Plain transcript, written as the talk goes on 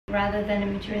rather than a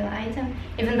material item,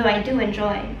 even though I do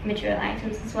enjoy material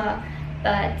items as well,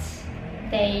 but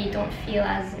they don't feel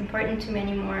as important to me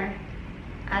anymore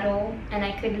at all. And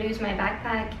I could lose my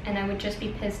backpack and I would just be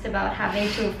pissed about having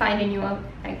to find a new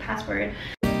password.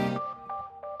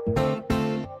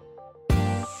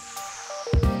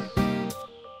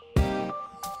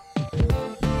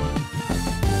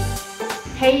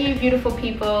 Hey you beautiful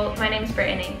people, my name's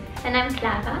Brittany. And I'm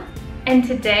Clara. And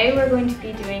today we're going to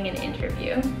be doing an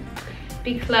interview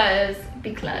because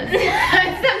I'm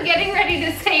getting ready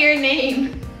to say your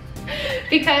name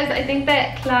because I think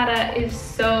that Clara is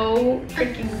so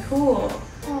freaking cool.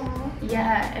 Aww.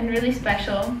 Yeah, and really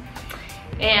special,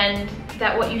 and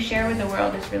that what you share with the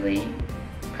world is really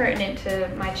pertinent to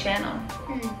my channel.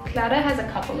 Clara has a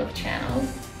couple of channels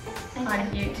on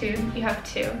YouTube. You have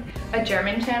two, a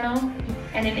German channel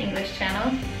and an English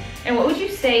channel. And what would you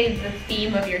say the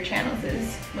theme of your channels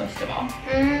is, most of all?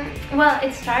 Well,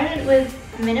 it started with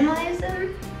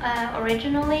minimalism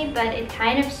originally, but it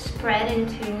kind of spread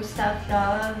into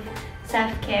self-love,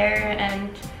 self-care, and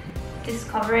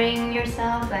discovering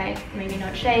yourself, like maybe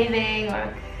not shaving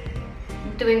or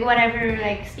doing whatever,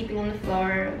 like sleeping on the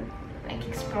floor, like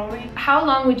exploring. How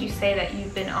long would you say that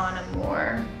you've been on a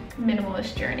more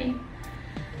minimalist journey?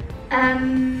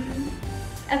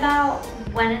 About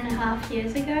 1.5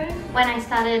 years ago, when I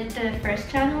started the first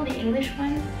channel, the English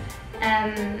one.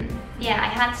 Yeah, I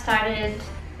had started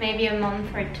maybe a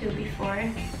month or two before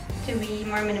to be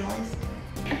more minimalist.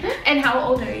 And how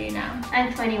old are you now?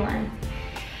 I'm 21.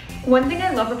 One thing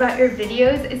I love about your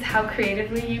videos is how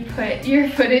creatively you put your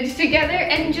footage together,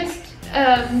 and just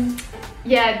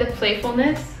yeah, the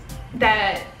playfulness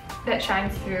that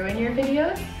shines through in your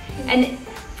videos. And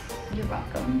you're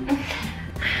welcome.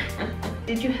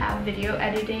 Did you have video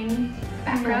editing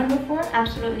background before?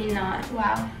 Absolutely not.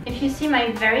 Wow. If you see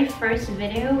my very first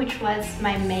video, which was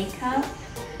my makeup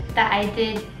that I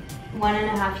did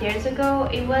 1.5 years ago,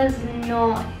 it was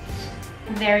not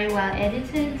very well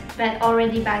edited, but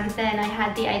already back then I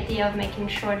had the idea of making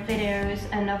short videos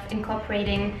and of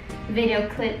incorporating video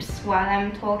clips while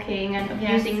I'm talking and of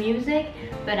using music,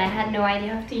 but I had no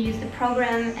idea how to use the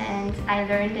program, and I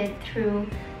learned it through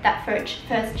that first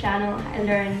channel. I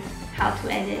learned how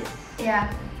to edit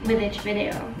with each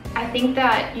video. I think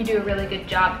that you do a really good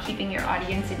job keeping your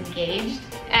audience engaged,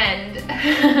 and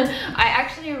I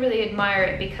actually really admire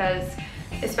it because,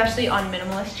 especially on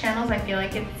minimalist channels, I feel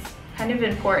like it's kind of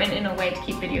important in a way to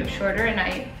keep videos shorter, and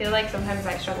I feel like sometimes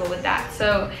I struggle with that.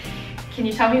 So can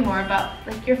you tell me more about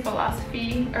like your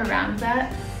philosophy around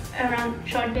that? Around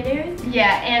short videos?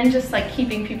 Yeah, and just like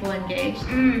keeping people engaged.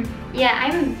 Yeah,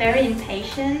 I'm very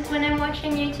impatient when I'm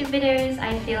watching YouTube videos.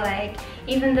 I feel like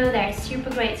even though they're super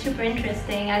great, super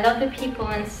interesting, I love the people,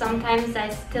 and sometimes I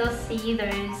still see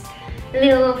those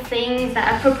little things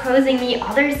that are proposing me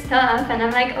other stuff, and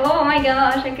I'm like, oh my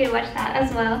gosh, I could watch that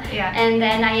as well. Yeah. And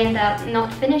then I end up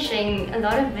not finishing a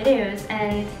lot of videos,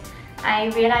 and I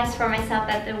realized for myself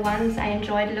that the ones I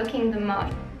enjoyed looking the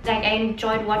most, like I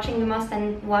enjoyed watching the most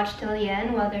and watched till the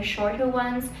end, while the shorter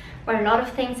ones where a lot of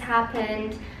things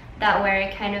happened that were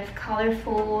kind of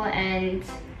colorful and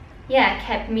yeah,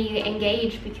 kept me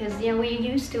engaged, because you know, we're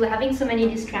used to having so many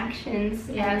distractions.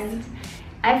 And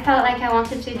I felt like I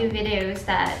wanted to do videos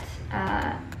that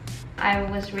I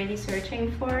was really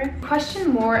searching for.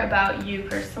 Question more about you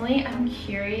personally. I'm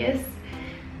curious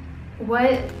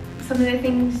what some of the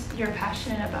things you're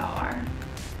passionate about are.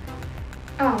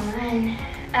 Oh man.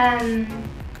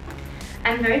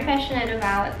 I'm very passionate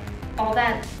about all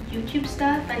that YouTube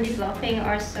stuff and developing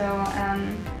also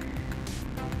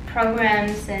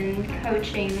programs and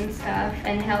coaching stuff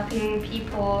and helping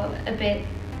people a bit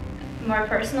more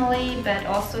personally, but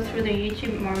also through the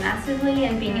YouTube more massively,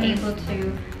 and being able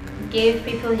to give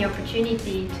people the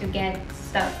opportunity to get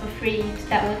stuff for free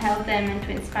that will help them and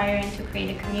to inspire and to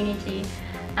create a community.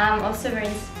 I'm also very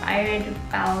inspired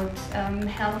about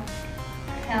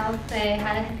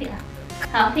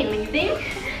healthy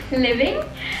living,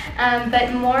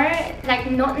 but more like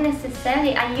not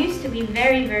necessarily. I used to be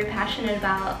very passionate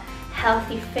about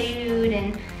healthy food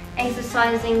and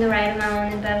exercising the right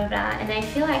amount and blah blah blah, and I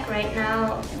feel like right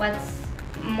now what's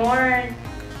more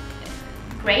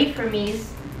great for me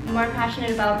is more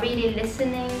passionate about really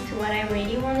listening to what I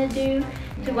really want to do,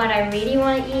 to what I really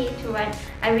want to eat, to what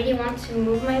I really want to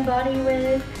move my body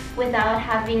with, without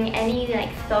having any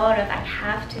like thought of I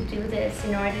have to do this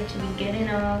in order to be good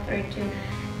enough or to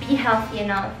be healthy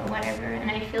enough or whatever.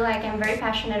 And I feel like I'm very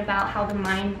passionate about how the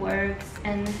mind works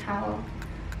and how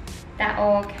that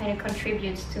all kind of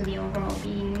contributes to the overall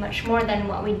being much more than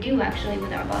what we do actually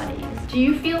with our bodies. Do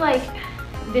you feel like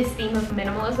this theme of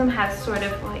minimalism has sort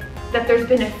of like that there's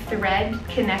been a thread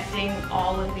connecting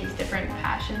all of these different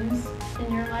passions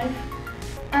in your life?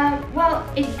 Well,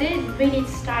 it did really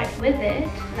start with it.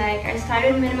 Like, I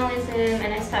started minimalism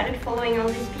and I started following all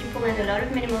these people, and a lot of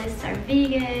minimalists are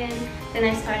vegan. Then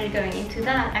I started going into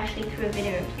that actually through a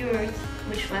video of yours,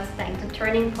 which was like the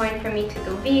turning point for me to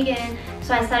go vegan.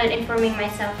 So I started informing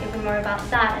myself even more about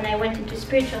that, and I went into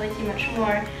spirituality much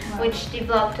more, which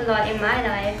developed a lot in my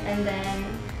life. And then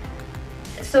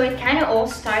so it kind of all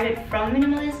started from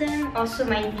minimalism, also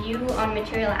my view on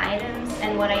material items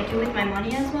and what I do with my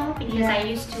money as well, because I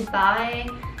used to buy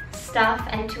stuff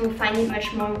and to find it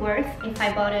much more worth if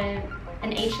I bought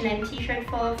an H&M t-shirt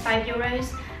for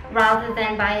 €5 rather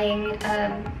than buying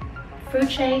a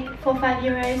fruit shake for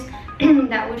 €5.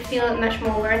 That would feel much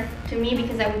more worth to me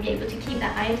because I would be able to keep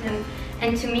that item.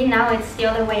 And to me now it's the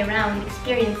other way around.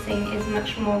 Experiencing is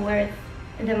much more worth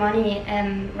the money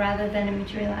rather than a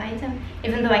material item,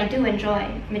 even though I do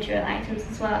enjoy material items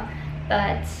as well,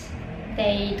 but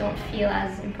they don't feel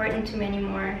as important to me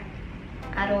anymore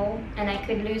at all. And I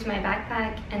could lose my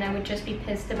backpack and I would just be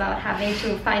pissed about having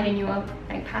to find a new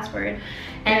like password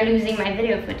and losing my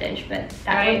video footage, but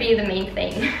that would be the main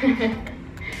thing.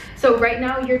 So right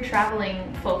now you're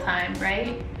traveling full-time,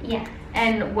 right? Yeah.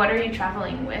 And what are you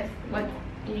traveling with? What,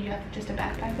 you have just a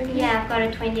backpack with you? Yeah, I've got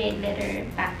a 28-liter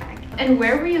backpack. And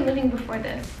where were you living before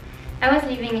this? I was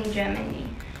living in Germany.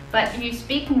 But you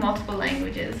speak multiple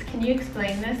languages. Can you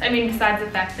explain this? I mean, besides the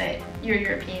fact that you're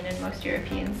European and most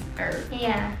Europeans are...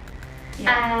 Yeah.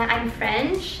 I'm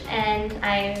French and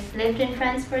I've lived in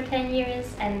France for 10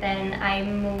 years, and then I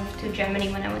moved to Germany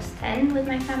when I was 10 with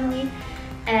my family.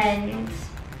 And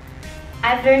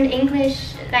I've learned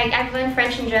English, like I've learned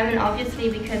French and German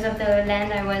obviously because of the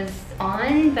land I was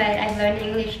on, but I've learned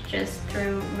English just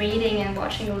through reading and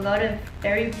watching a lot of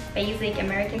very basic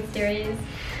American series.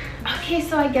 Okay,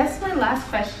 so I guess my last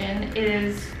question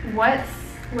is what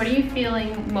are you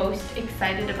feeling most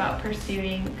excited about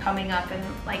pursuing coming up, and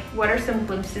like what are some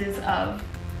glimpses of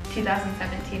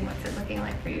 2017? What's it looking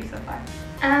like for you so far?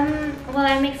 Well,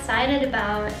 I'm excited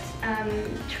about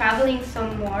traveling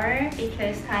some more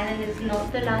because Thailand is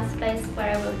not the last place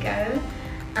where I will go.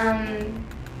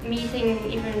 Meeting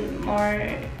even more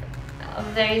of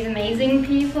very amazing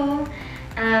people.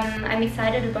 I'm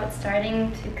excited about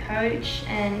starting to coach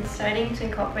and starting to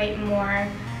incorporate more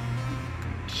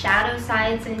shadow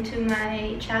sides into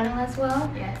my channel as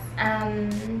well. Yes.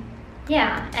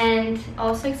 Yeah, and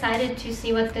also excited to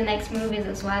see what the next move is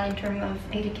as well in terms of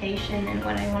education and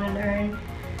what I want to learn.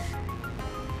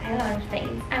 A lot of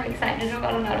things. I'm excited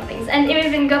about a lot of things. And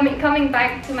even coming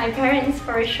back to my parents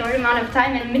for a short amount of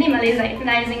time and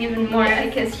minimalizing even more,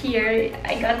 because here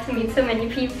I got to meet so many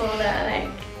people that are like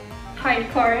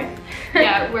hardcore.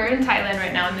 Yeah, we're in Thailand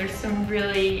right now and there's some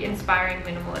really inspiring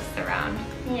minimalists around.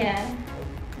 Yeah.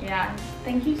 Yeah,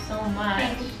 thank you so much.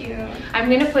 Thank you. I'm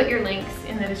going to put your links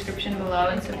in the description below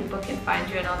and so people can find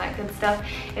you and all that good stuff.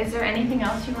 Is there anything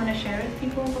else you want to share with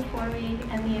people before we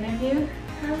end the interview?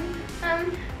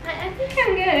 I think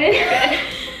I'm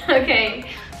good. Okay,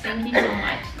 thank you so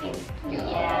much. Thank you.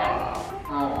 Yeah.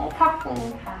 Oh,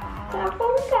 Papunka.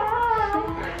 Papunka.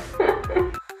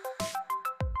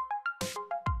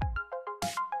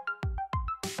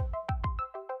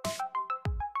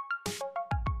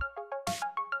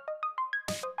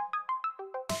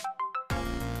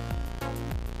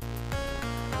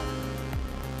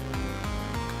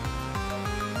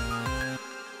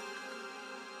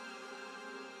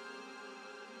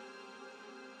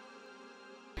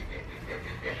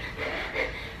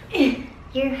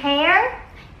 Your hair?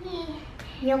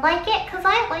 You like it? Cause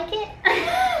I like it.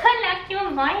 I like your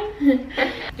mind.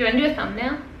 Do you want to do a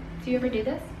thumbnail? Do you ever do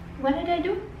this? What did I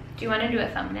do? Do you want to do a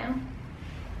thumbnail?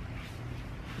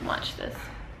 Watch this.